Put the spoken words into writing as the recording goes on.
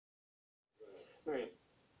Miriam.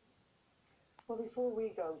 Well, before we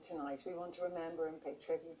go tonight, we want to remember and pay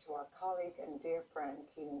tribute to our colleague and dear friend,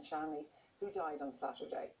 Keelin Shanley, who died on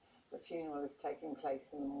Saturday. The funeral is taking place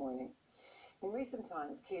in the morning. In recent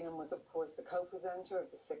times, Keelin was, of course, the co-presenter of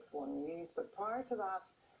the 6-1 News, but prior to that,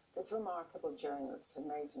 this remarkable journalist had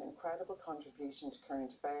made an incredible contribution to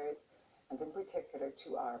current affairs, and in particular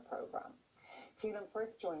to our programme. Keelin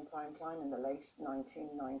first joined Primetime in the late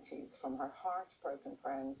 1990s from her heartbroken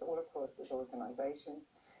friends all across this organisation.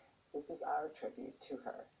 This is our tribute to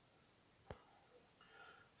her.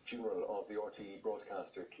 The funeral of the RTE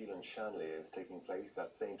broadcaster Keelin Shanley is taking place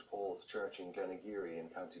at St Paul's Church in Glenageary in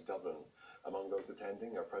County Dublin. Among those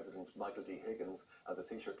attending are President Michael D. Higgins and the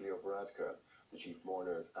Taoiseach Leo Varadkar. The chief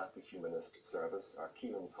mourners at the Humanist service are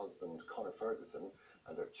Keelin's husband Conor Ferguson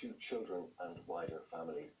and their 2 children and wider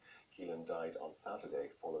family. Keelin died on Saturday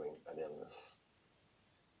following an illness.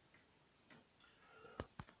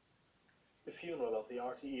 The funeral of the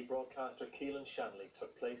RTE broadcaster Keelin Shanley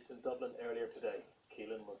took place in Dublin earlier today.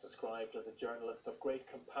 Keelin was described as a journalist of great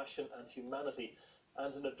compassion and humanity,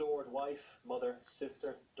 and an adored wife, mother,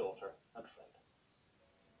 sister, daughter and friend.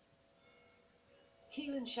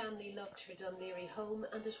 Keelin Shanley loved her Dún Laoghaire home,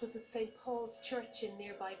 and it was at St Paul's Church in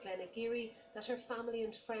nearby Glenageary that her family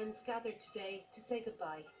and friends gathered today to say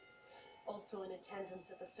goodbye. Also in attendance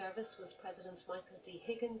at the service was President Michael D.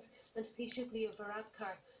 Higgins and Taoiseach Leo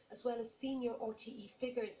Varadkar, as well as senior RTE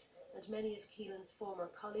figures and many of Keelin's former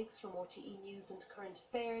colleagues from RTE News and Current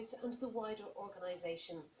Affairs and the wider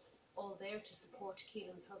organisation, all there to support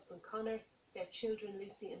Keelin's husband Conor, their children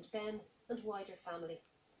Lucy and Ben, and wider family.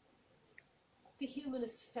 The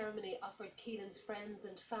Humanist ceremony offered Keelin's friends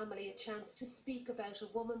and family a chance to speak about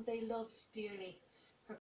a woman they loved dearly